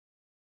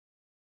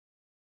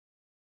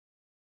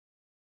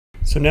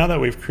So now that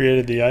we've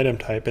created the item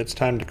type, it's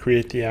time to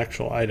create the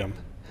actual item.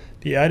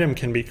 The item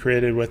can be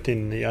created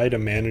within the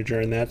item manager,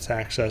 and that's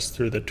accessed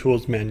through the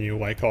tools menu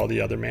like all the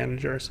other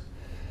managers.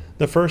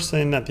 The first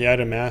thing that the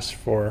item asks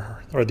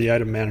for, or the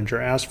item manager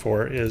asks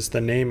for, is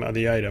the name of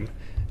the item.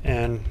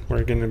 And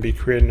we're going to be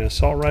creating an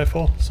assault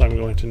rifle, so I'm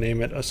going to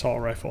name it assault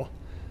rifle.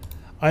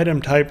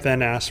 Item type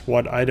then asks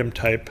what item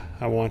type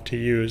I want to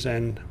use,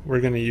 and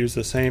we're going to use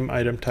the same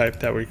item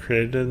type that we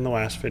created in the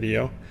last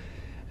video.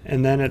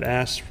 And then it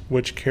asks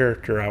which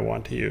character I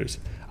want to use.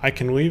 I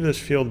can leave this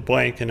field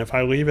blank, and if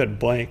I leave it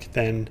blank,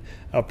 then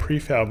a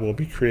prefab will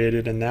be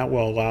created, and that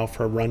will allow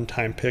for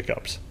runtime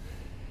pickups.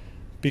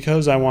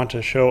 Because I want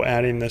to show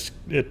adding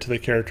it to the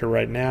character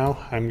right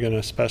now, I'm going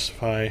to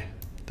specify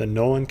the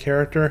Nolan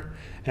character,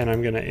 and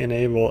I'm going to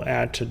enable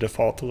add to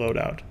default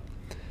loadout.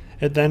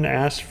 It then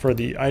asks for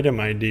the item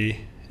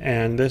ID,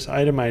 and this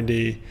item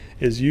ID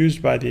is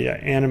used by the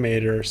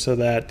animator so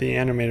that the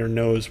animator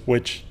knows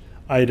which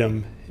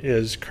item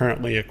is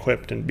currently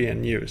equipped and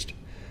being used.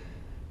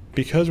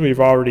 Because we've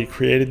already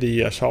created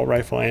the assault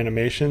rifle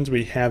animations,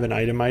 we have an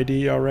item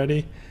ID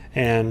already,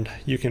 and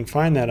you can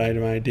find that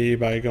item ID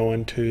by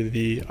going to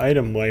the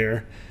item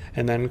layer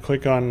and then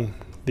click on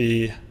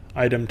the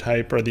item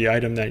type or the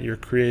item that you're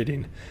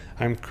creating.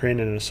 I'm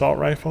creating an assault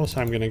rifle,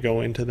 so I'm going to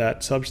go into that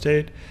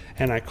substate,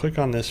 and I click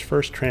on this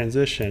first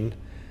transition,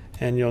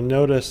 and you'll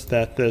notice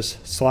that this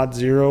slot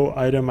 0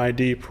 item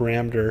ID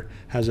parameter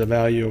has a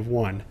value of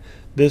 1.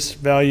 This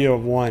value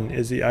of 1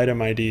 is the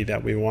item ID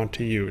that we want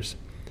to use.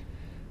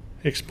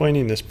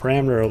 Explaining this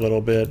parameter a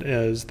little bit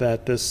is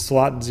that this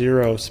slot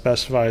 0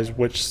 specifies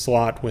which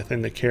slot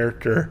within the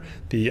character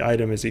the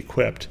item is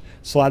equipped.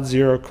 Slot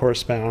 0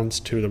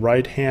 corresponds to the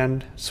right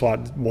hand,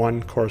 slot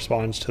 1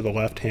 corresponds to the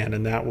left hand,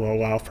 and that will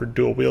allow for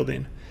dual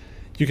wielding.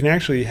 You can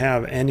actually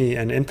have an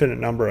infinite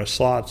number of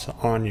slots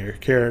on your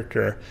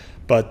character,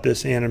 but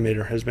this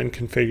animator has been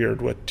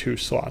configured with 2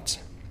 slots.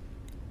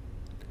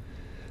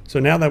 So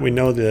now that we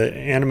know the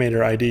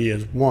animator ID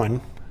is 1,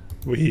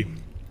 we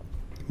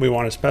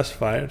want to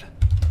specify it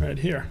right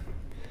here.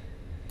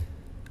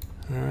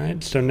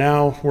 Alright, so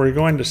now we're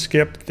going to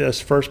skip this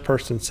first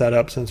person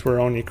setup since we're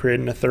only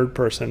creating a third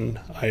person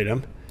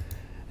item.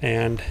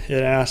 And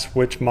it asks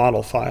which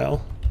model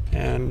file,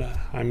 and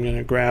I'm going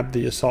to grab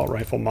the assault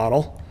rifle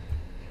model.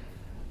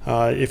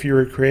 If you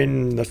were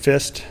creating the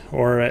fist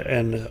or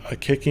a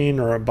kicking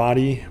or a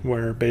body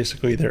where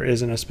basically there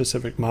isn't a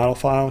specific model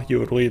file, you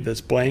would leave this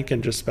blank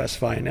and just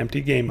specify an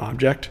empty game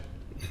object.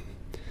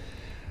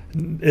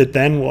 It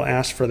then will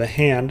ask for the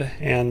hand,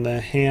 and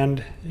the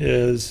hand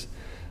is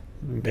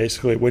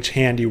basically which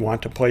hand you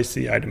want to place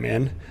the item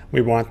in.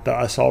 We want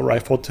the assault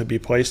rifle to be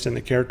placed in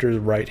the character's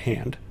right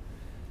hand,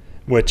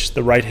 which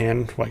the right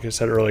hand, like I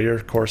said earlier,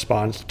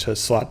 corresponds to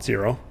slot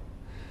 0.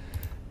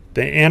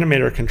 The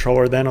animator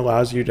controller then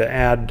allows you to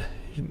add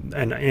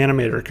an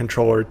animator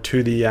controller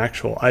to the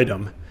actual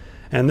item.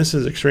 And this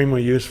is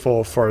extremely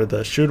useful for the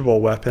shootable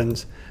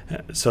weapons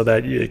so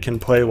that you can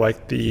play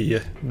like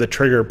the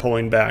trigger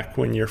pulling back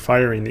when you're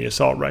firing the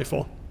assault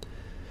rifle.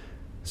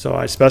 So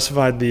I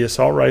specified the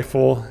assault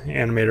rifle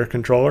animator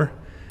controller,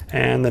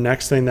 and the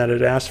next thing that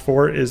it asks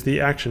for is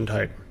the action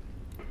type.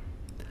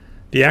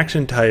 The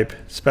action type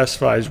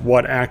specifies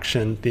what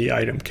action the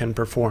item can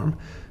perform.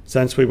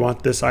 Since we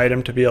want this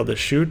item to be able to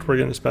shoot, we're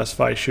going to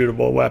specify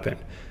shootable weapon.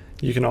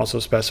 You can also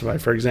specify,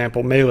 for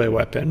example, melee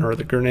weapon or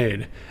the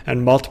grenade,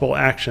 and multiple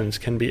actions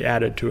can be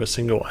added to a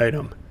single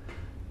item.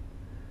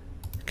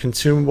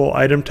 Consumable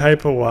item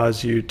type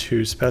allows you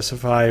to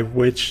specify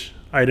which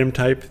item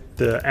type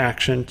the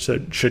action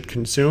should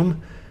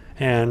consume,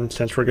 and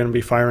since we're going to be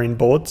firing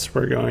bullets,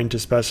 we're going to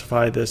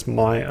specify this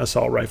my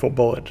assault rifle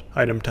bullet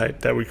item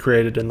type that we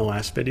created in the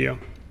last video.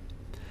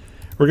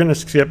 We're going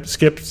to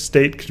skip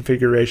state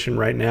configuration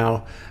right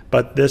now,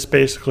 but this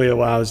basically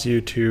allows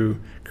you to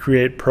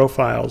create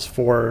profiles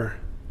for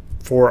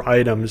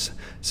items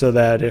so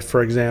that if,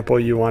 for example,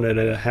 you wanted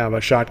to have a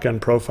shotgun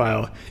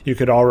profile, you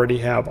could already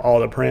have all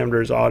the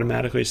parameters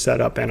automatically set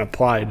up and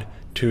applied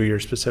to your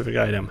specific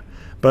item.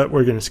 But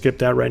we're going to skip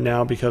that right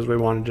now because we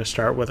wanted to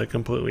start with a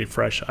completely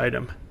fresh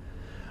item.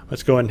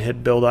 Let's go ahead and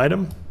hit build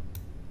item.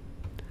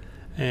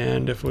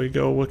 And if we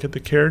go look at the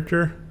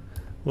character,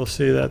 we'll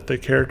see that the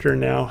character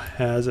now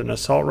has an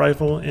assault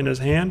rifle in his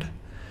hand,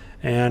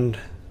 and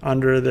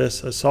under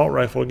this assault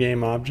rifle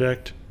game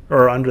object,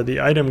 or under the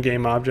item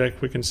game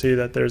object, we can see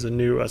that there's a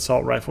new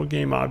assault rifle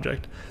game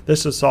object.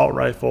 This assault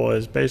rifle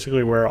is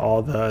basically where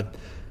all the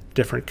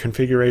different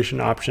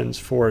configuration options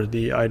for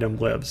the item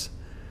lives.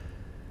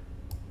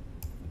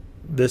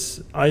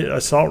 This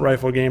assault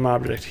rifle game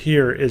object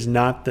here is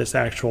not this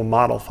actual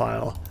model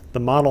file. The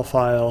model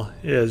file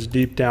is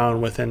deep down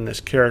within this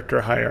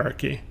character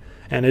hierarchy,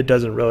 and it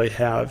doesn't really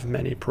have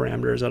many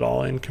parameters at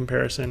all in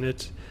comparison.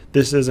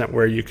 This isn't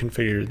where you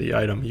configure the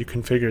item. You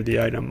configure the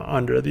item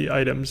under the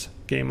items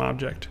game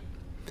object.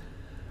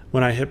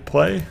 When I hit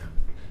play,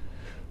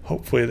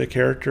 hopefully the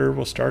character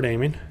will start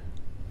aiming,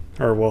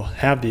 or will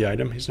have the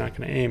item. He's not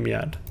going to aim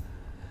yet.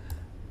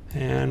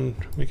 And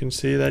we can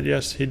see that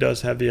yes, he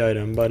does have the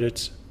item, but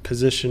it's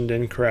positioned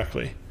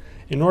incorrectly.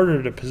 In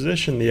order to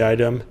position the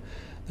item,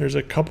 there's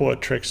a couple of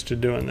tricks to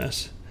doing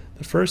this.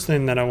 The first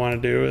thing that I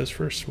want to do is,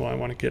 first of all, I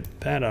want to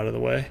get that out of the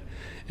way,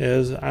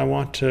 is I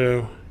want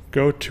to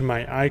go to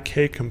my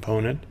IK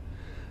component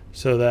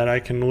so that I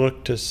can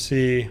look to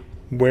see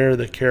where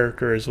the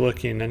character is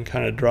looking and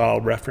kind of draw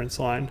a reference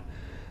line.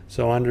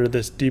 So under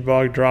this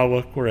debug draw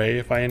look ray,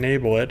 if I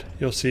enable it,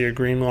 you'll see a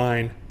green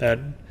line that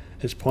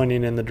is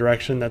pointing in the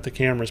direction that the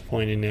camera is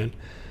pointing in,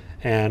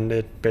 and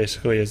it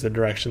basically is the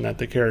direction that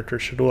the character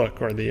should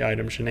look or the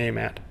item should aim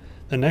at.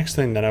 The next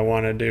thing that I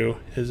want to do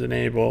is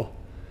enable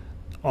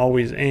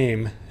always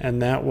aim,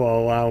 and that will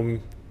allow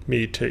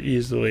me to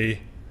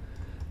easily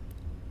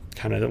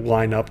kind of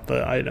line up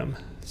the item.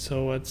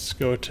 So let's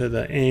go to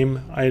the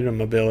aim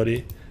item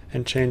ability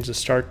and change the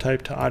start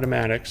type to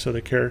automatic so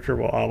the character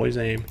will always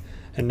aim.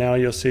 And now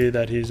you'll see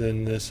that he's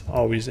in this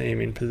always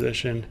aiming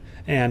position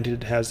and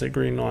it has the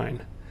green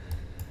line.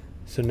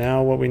 So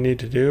now what we need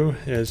to do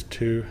is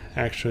to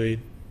actually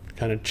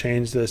kind of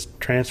change this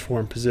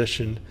transform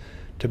position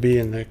to be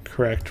in the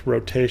correct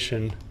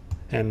rotation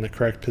and the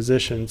correct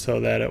position so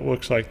that it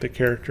looks like the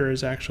character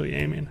is actually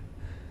aiming.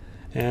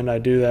 And I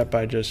do that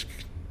by just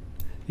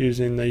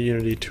using the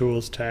Unity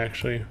tools to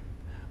actually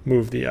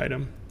move the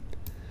item.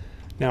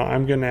 Now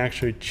I'm going to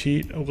actually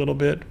cheat a little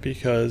bit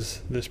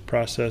because this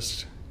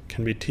process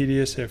can be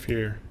tedious if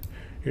you're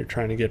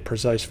trying to get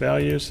precise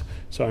values.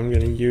 So I'm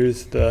going to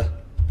use the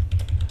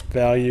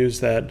values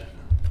that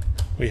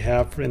we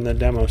have in the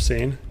demo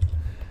scene,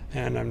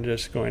 and I'm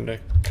just going to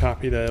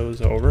copy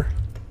those over.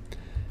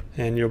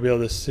 And you'll be able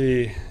to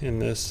see in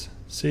this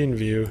scene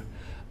view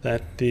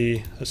that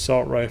the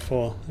assault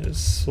rifle is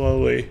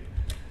slowly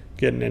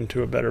getting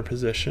into a better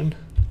position.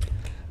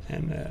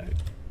 And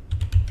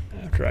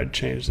after I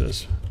change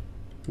this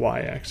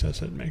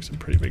y-axis, it makes a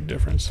pretty big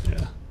difference.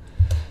 Yeah.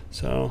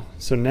 So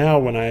now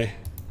when I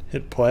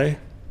hit play,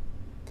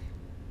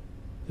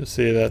 you'll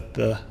see that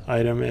the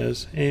item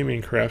is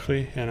aiming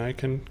correctly, and I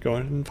can go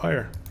ahead and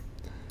fire.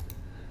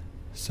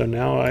 So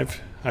now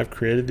I've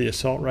created the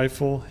assault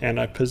rifle and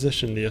I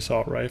positioned the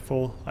assault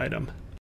rifle item.